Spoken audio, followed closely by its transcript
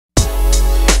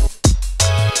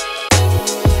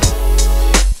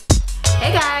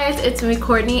it's me,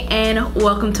 Courtney, and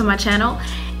welcome to my channel.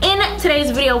 In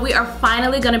today's video, we are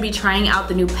finally going to be trying out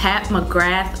the new Pat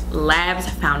McGrath Labs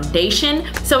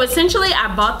foundation. So essentially,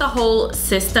 I bought the whole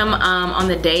system on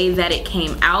the day that it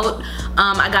came out.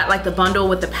 I got like the bundle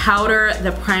with the powder,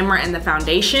 the primer, and the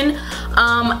foundation.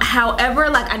 However,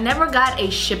 like I never got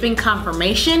a shipping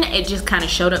confirmation. It just kind of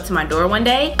showed up to my door one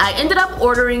day. I ended up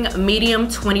ordering medium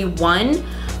 21.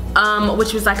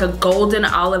 Which was like a golden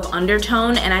olive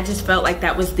undertone, and I just felt like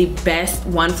that was the best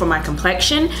one for my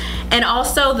complexion. And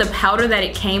also the powder that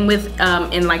it came with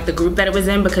in like the group that it was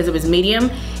in, because it was medium,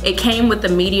 it came with the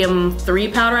medium 3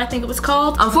 powder, I think it was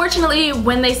called. Unfortunately,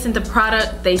 when they sent the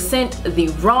product, they sent the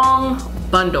wrong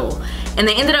bundle, and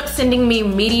they ended up sending me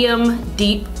medium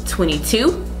deep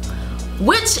 22,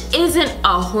 which isn't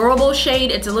a horrible shade.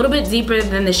 It's a little bit deeper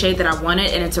than the shade that I wanted,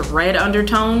 and it's a red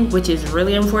undertone, which is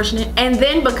really unfortunate. And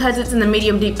then because it's in the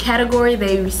medium deep category,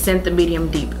 they sent the medium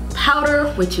deep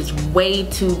powder, which is way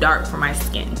too dark for my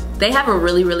skin. They have a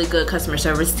really good customer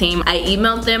service team. I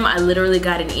emailed them. I literally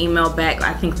got an email back,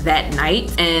 I think that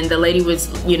night, and the lady was,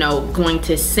 you know, going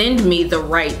to send me the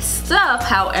right stuff.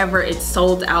 However, it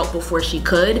sold out before she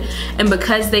could, and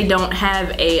because they don't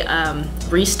have a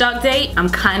restock date, I'm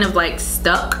kind of like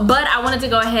stuck. But I wanted to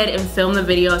go ahead and film the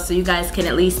video so you guys can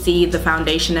at least see the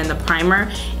foundation and the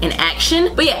primer in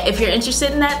action. But yeah, if you're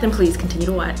interested in that, then please continue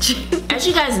to watch. As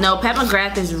you guys know, Pat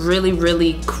McGrath is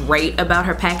really great about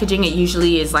her packaging. It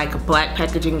usually is like a black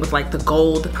packaging with like the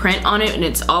gold print on it, and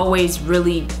it's always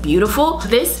really beautiful.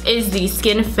 This is the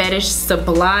Skin Fetish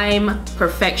Sublime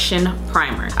Perfection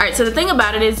Primer. All right, so the thing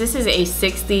about it is this is a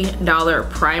 $60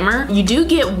 primer. You do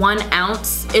get 1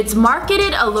 ounce. It's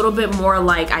marketed a little bit more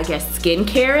like, I guess,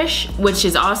 skincare-ish, which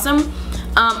is awesome.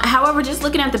 However, just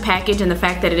looking at the package and the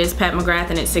fact that it is Pat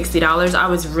McGrath and it's $60, I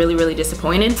was really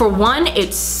disappointed. For one,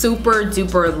 it's super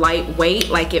duper lightweight.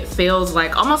 Like it feels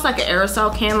like almost like an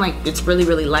aerosol can, like it's really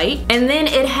light. And then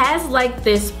it has like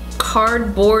this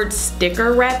cardboard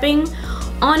sticker wrapping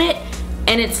on it,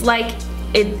 and it's like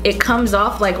it comes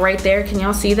off like right there. Can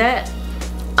y'all see that?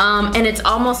 And it's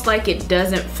almost like it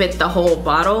doesn't fit the whole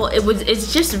bottle.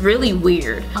 It's just really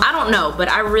weird. I don't know, but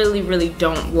I really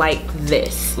don't like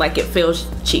this. Like it feels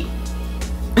cheap.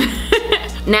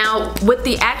 Now, with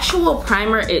the actual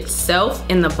primer itself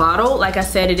in the bottle, like I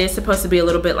said, it is supposed to be a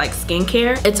little bit like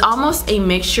skincare. It's almost a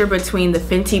mixture between the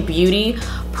Fenty Beauty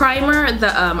primer,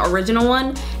 the original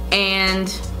one,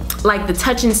 and like the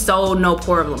Touch and Soul No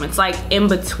Problem. It's like in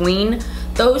between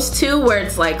those two, where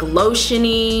it's like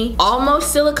lotiony,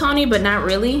 almost silicone-y, but not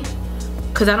really,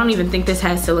 because I don't even think this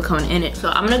has silicone in it. So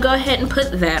I'm gonna go ahead and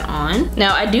put that on.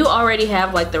 Now I do already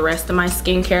have like the rest of my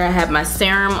skincare. I have my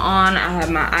serum on, I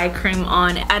have my eye cream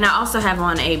on, and I also have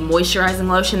on a moisturizing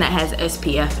lotion that has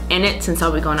SPF in it since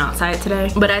I'll be going outside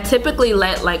today. But I typically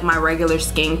let like my regular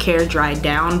skincare dry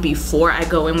down before I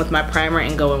go in with my primer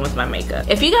and go in with my makeup.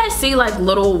 If you guys see like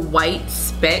little white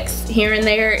specks here and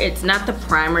there, it's not the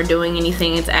primer doing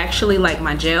anything, it's actually like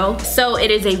my gel. So it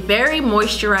is a very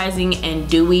moisturizing and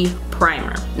dewy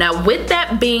primer. Now with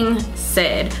that being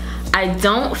said, I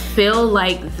don't feel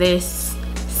like this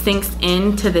sinks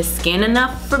into the skin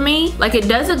enough for me. Like it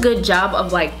does a good job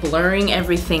of like blurring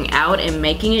everything out and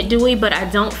making it dewy, but I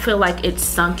don't feel like it's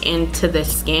sunk into the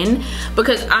skin,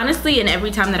 because honestly, and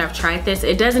every time that I've tried this,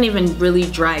 it doesn't even really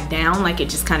dry down. Like it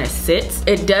just kind of sits.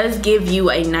 It does give you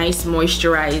a nice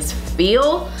moisturized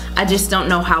feel. I just don't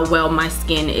know how well my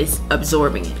skin is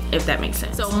absorbing it, if that makes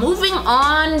sense. So moving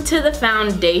on to the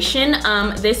foundation,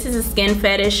 this is a Skin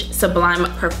Fetish Sublime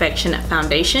Perfection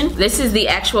Foundation. This is the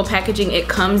actual packaging it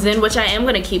comes in, which I am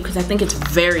gonna keep because I think it's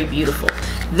very beautiful.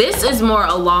 This is more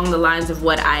along the lines of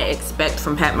what I expect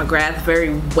from Pat McGrath,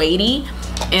 very weighty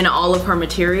in all of her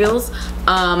materials.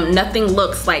 Nothing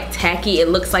looks like tacky. It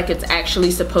looks like it's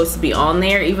actually supposed to be on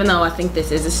there, even though I think this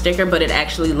is a sticker, but it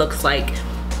actually looks like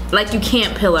you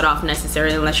can't peel it off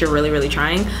necessarily unless you're really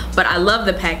trying. But I love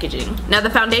the packaging. Now the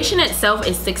foundation itself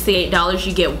is $68.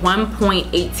 You get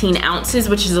 1.18 ounces,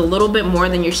 which is a little bit more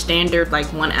than your standard like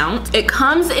 1 ounce. It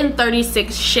comes in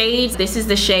 36 shades. This is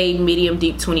the shade medium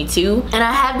deep 22, and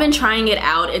I have been trying it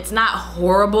out. It's not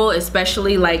horrible,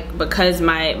 especially like because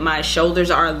my shoulders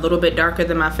are a little bit darker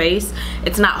than my face.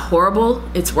 It's not horrible.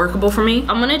 It's workable for me.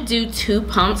 I'm gonna do 2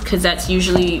 pumps because that's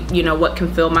usually, you know, what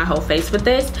can fill my whole face with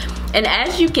this. And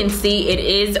as you can see, it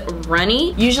is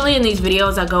runny. Usually in these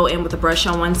videos, I go in with a brush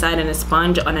on one side and a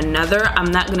sponge on another.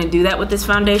 I'm not gonna do that with this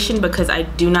foundation because I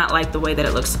do not like the way that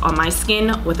it looks on my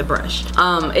skin with a brush.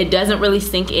 It doesn't really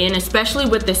sink in, especially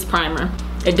with this primer.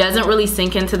 It doesn't really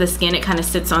sink into the skin. It kind of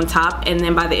sits on top, and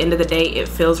then by the end of the day, it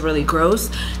feels really gross.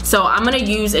 So I'm gonna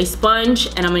use a sponge,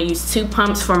 and I'm gonna use 2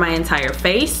 pumps for my entire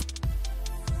face.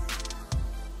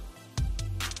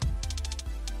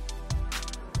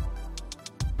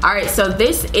 All right, so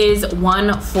this is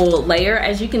one full layer.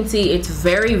 As you can see, it's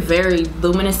very, very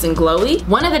luminous and glowy.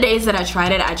 One of the days that I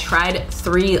tried it, I tried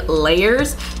 3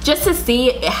 layers just to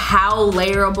see how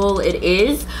layerable it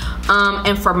is.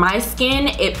 And for my skin,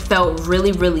 it felt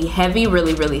really, really heavy,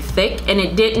 really, really thick, and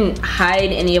it didn't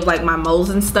hide any of like my moles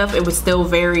and stuff. It was still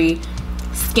very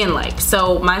skin-like.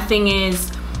 So my thing is,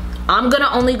 I'm gonna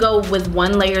only go with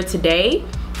 1 layer today.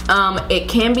 It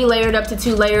can be layered up to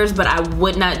 2 layers, but I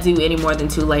would not do any more than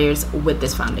 2 layers with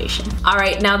this foundation. All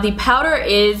right, now the powder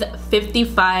is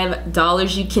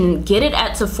 $55. You can get it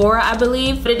at Sephora, I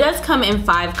believe, but it does come in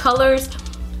 5 colors.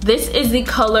 This is the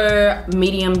color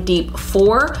medium deep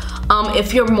 4.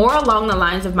 If you're more along the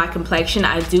lines of my complexion,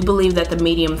 I do believe that the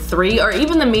medium 3 or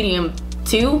even the medium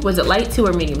 2, was it light 2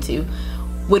 or medium 2,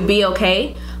 would be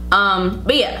okay.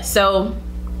 But yeah, so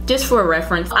just for a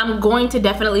reference, I'm going to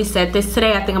definitely set this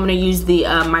today. I think I'm going to use the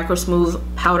Micro Smooth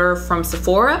powder from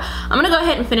Sephora. I'm going to go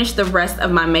ahead and finish the rest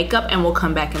of my makeup and we'll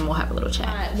come back and we'll have a little chat.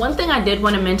 Right, one thing I did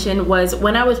want to mention was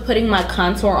when I was putting my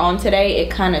contour on today, it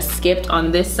kind of skipped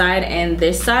on this side and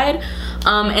this side.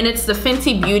 And it's the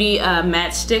Fenty Beauty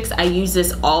Matte Stix. I use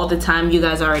this all the time. You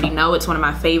guys already know it's one of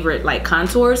my favorite like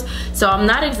contours. So I'm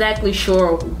not exactly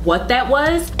sure what that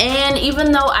was. And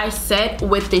even though I set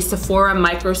with the Sephora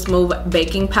Micro Smooth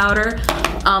baking powder,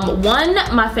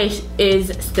 1, my face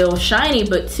is still shiny,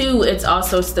 but 2, it's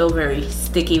also still very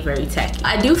sticky, very tacky.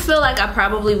 I do feel like I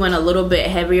probably went a little bit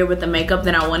heavier with the makeup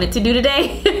than I wanted to do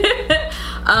today.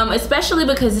 Especially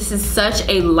because this is such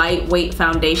a lightweight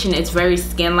foundation. It's very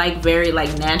skin-like, very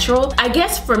like natural. I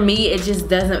guess for me, it just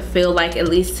doesn't feel like, at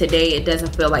least today, it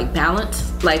doesn't feel like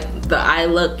balanced, like the eye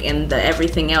look and the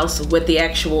everything else with the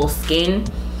actual skin.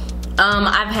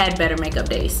 I've had better makeup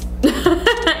days.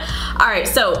 All right,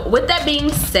 so with that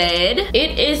being said,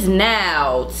 it is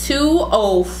now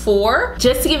 2:04.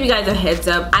 Just to give you guys a heads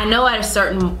up, I know at a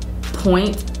certain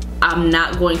point, I'm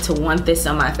not going to want this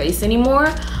on my face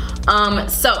anymore.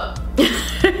 So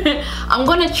I'm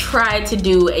gonna try to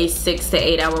do a 6 to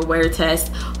 8 hour wear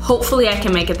test. Hopefully I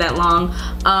can make it that long.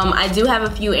 I do have a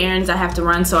few errands I have to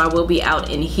run, so I will be out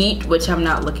in heat, which I'm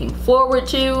not looking forward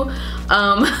to.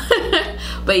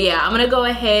 But yeah, I'm gonna go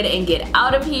ahead and get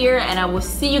out of here, and I will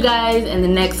see you guys in the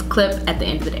next clip at the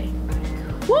end of the day.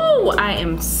 Woo, I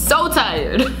am so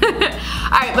tired. All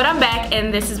right, but I'm back,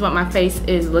 and this is what my face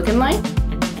is looking like.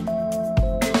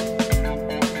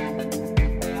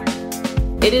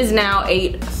 It is now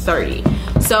 8:30.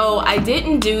 So I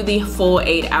didn't do the full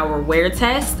 8 hour wear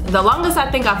test. The longest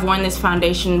I think I've worn this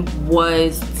foundation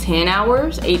was 10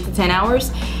 hours, 8 to 10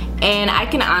 hours. And I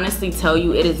can honestly tell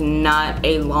you it is not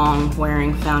a long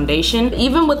wearing foundation.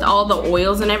 Even with all the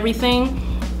oils and everything,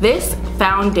 this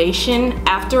foundation,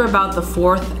 after about the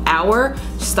 4th hour,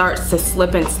 starts to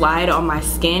slip and slide on my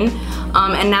skin.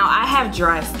 And now I have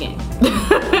dry skin.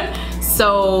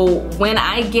 So when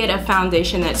I get a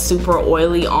foundation that's super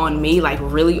oily on me, like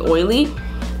really oily,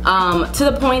 to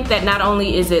the point that not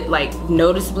only is it like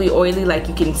noticeably oily, like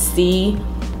you can see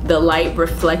the light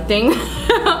reflecting,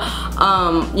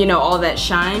 you know, all that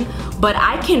shine, but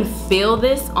I can feel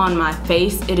this on my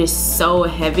face. It is so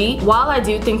heavy. While I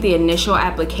do think the initial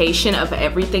application of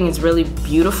everything is really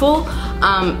beautiful,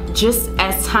 just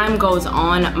as time goes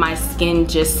on, my skin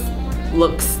just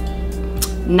looks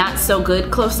not so good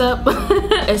close up.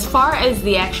 As far as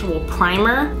the actual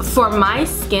primer, for my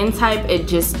skin type, it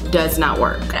just does not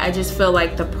work. I just feel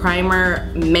like the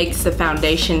primer makes the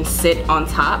foundation sit on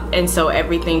top, and so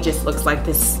everything just looks like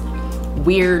this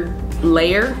weird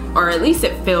layer, or at least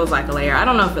it feels like a layer. I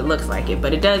don't know if it looks like it,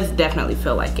 but it does definitely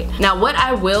feel like it. Now, what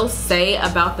I will say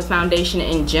about the foundation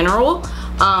in general,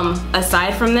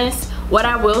 aside from this, what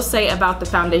I will say about the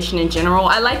foundation in general,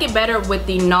 I like it better with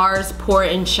the NARS Pore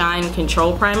and Shine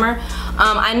Control Primer.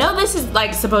 I know this is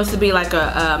like supposed to be like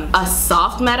a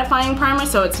soft mattifying primer,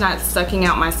 so it's not sucking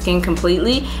out my skin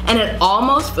completely, and it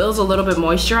almost feels a little bit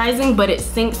moisturizing, but it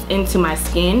sinks into my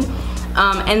skin.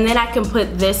 And then I can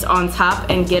put this on top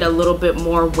and get a little bit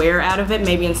more wear out of it.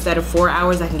 Maybe instead of 4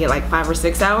 hours, I can get like 5 or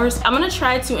 6 hours. I'm gonna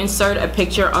try to insert a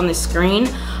picture on the screen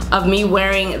of me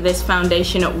wearing this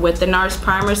foundation with the NARS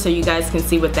primer so you guys can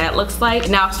see what that looks like.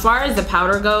 Now, as far as the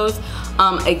powder goes,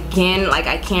 again, like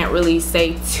I can't really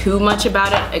say too much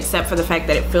about it except for the fact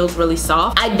that it feels really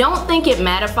soft. I don't think it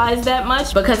mattifies that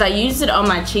much because I used it on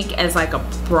my cheek as like a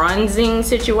bronzing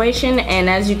situation, and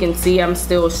as you can see, I'm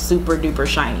still super duper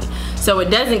shiny. So it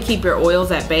doesn't keep your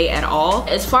oils at bay at all.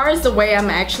 As far as the way I'm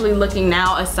actually looking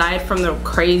now, aside from the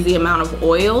crazy amount of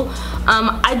oil,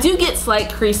 I do get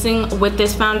slight creasing with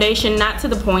this foundation, not to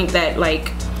the point that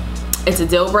like it's a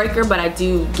deal breaker, but I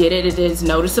do get it. It is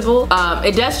noticeable.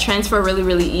 It does transfer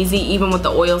really easy, even with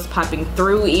the oils popping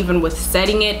through, even with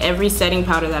setting it. Every setting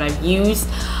powder that I've used,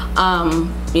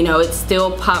 you know, it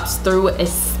still pops through,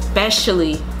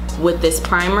 especially with this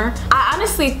primer. I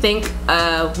honestly think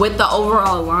with the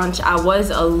overall launch, I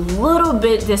was a little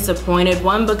bit disappointed.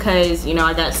 One, because, you know,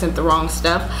 I got sent the wrong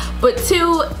stuff, but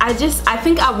two, I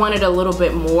think I wanted a little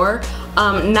bit more.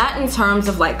 Not in terms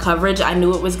of like coverage. I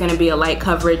knew it was gonna be a light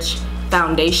coverage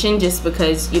foundation just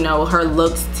because, you know, her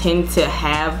looks tend to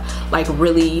have like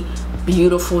really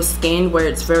beautiful skin where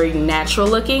it's very natural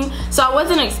looking. So I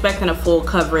wasn't expecting a full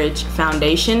coverage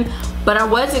foundation, but I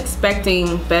was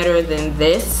expecting better than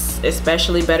this,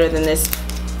 especially better than this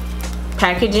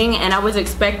packaging, and I was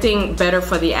expecting better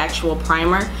for the actual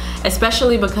primer,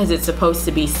 especially because it's supposed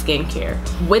to be skincare.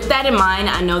 With that in mind,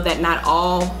 I know that not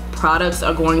all products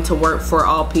are going to work for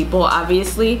all people,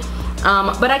 obviously,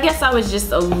 but I guess I was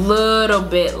just a little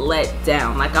bit let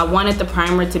down. Like, I wanted the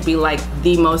primer to be like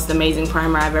the most amazing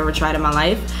primer I've ever tried in my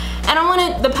life, and I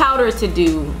wanted the powder to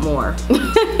do more.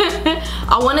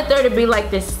 I wanted there to be like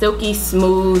this silky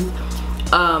smooth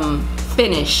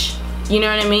finish, you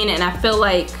know what I mean? And I feel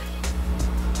like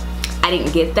I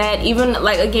didn't get that. Even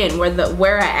like, again,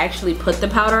 where I actually put the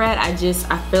powder at,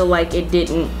 I feel like it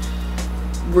didn't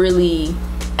really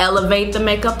elevate the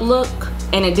makeup look,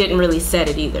 and it didn't really set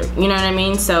it either, you know what I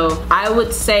mean? So I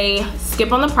would say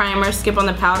skip on the primer, skip on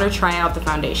the powder, try out the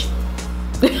foundation.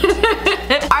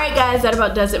 Alright guys, that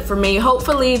about does it for me.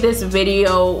 Hopefully this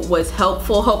video was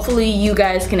helpful. Hopefully you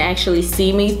guys can actually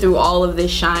see me through all of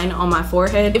this shine on my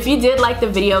forehead. If you did like the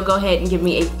video, go ahead and give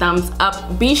me a thumbs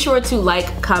up. Be sure to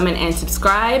like, comment, and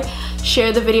subscribe.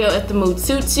 Share the video if the mood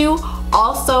suits you.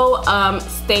 Also,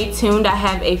 stay tuned. I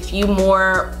have a few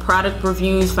more product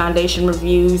reviews, foundation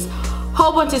reviews,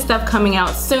 whole bunch of stuff coming out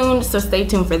soon, so stay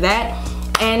tuned for that.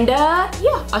 And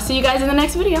yeah, I'll see you guys in the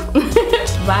next video.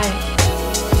 Bye.